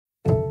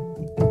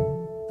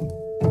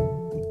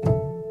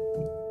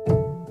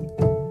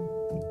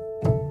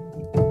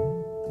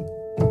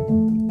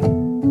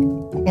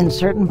In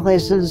certain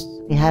places,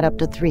 we had up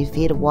to 3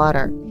 feet of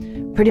water.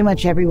 Pretty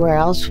much everywhere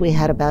else, we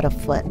had about a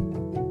foot.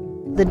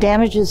 The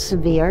damage is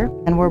severe,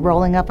 and we're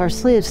rolling up our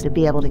sleeves to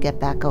be able to get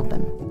back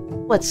open.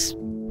 What's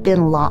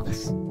been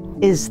lost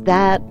is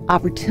that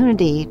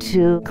opportunity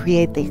to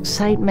create the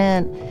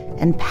excitement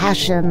and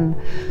passion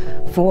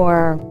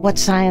for what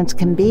science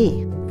can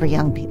be for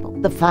young people.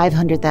 The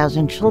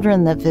 500,000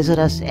 children that visit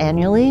us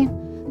annually,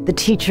 the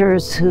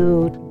teachers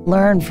who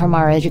learn from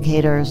our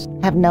educators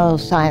have no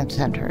science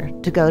center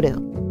to go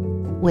to.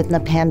 With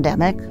the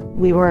pandemic,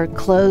 we were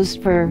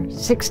closed for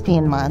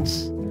 16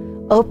 months,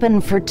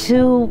 open for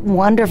 2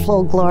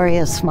 wonderful,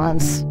 glorious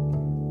months,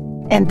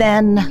 and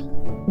then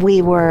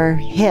we were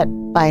hit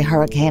by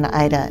Hurricane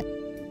Ida.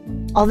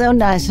 Although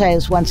NYSCI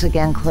is once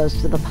again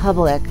closed to the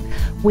public,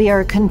 we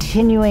are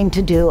continuing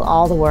to do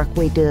all the work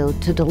we do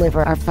to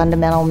deliver our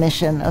fundamental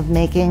mission of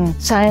making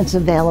science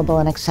available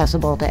and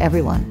accessible to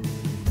everyone.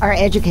 Our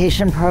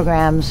education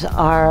programs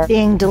are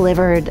being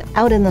delivered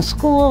out in the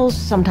schools,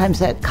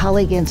 sometimes at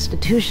colleague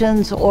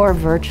institutions or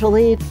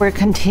virtually. We're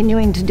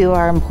continuing to do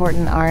our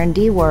important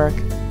R&D work.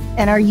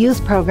 And our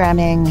youth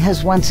programming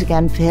has once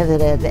again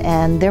pivoted,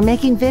 and they're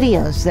making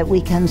videos that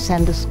we can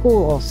send to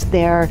schools.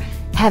 They're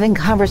having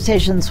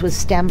conversations with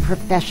STEM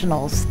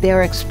professionals.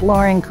 They're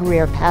exploring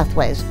career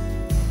pathways.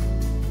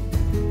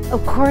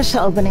 Of course,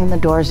 opening the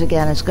doors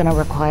again is going to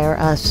require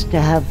us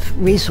to have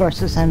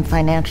resources and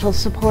financial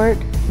support,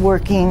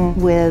 working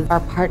with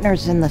our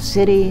partners in the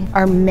city,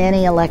 our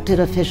many elected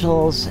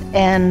officials,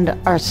 and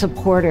our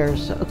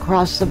supporters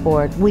across the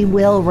board. We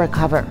will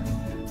recover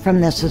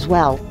from this as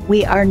well.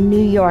 We are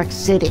New York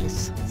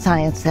City's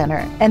Science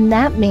Center, and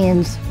that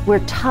means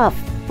we're tough,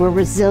 we're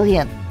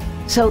resilient.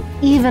 So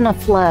even a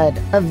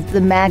flood of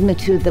the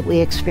magnitude that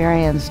we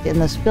experienced in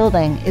this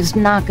building is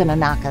not going to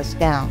knock us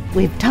down.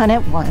 We've done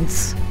it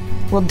once,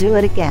 we'll do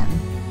it again,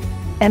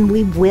 and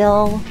we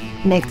will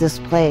make this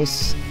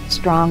place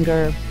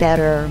stronger,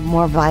 better,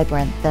 more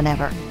vibrant than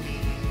ever.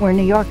 We're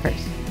New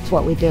Yorkers, it's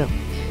what we do.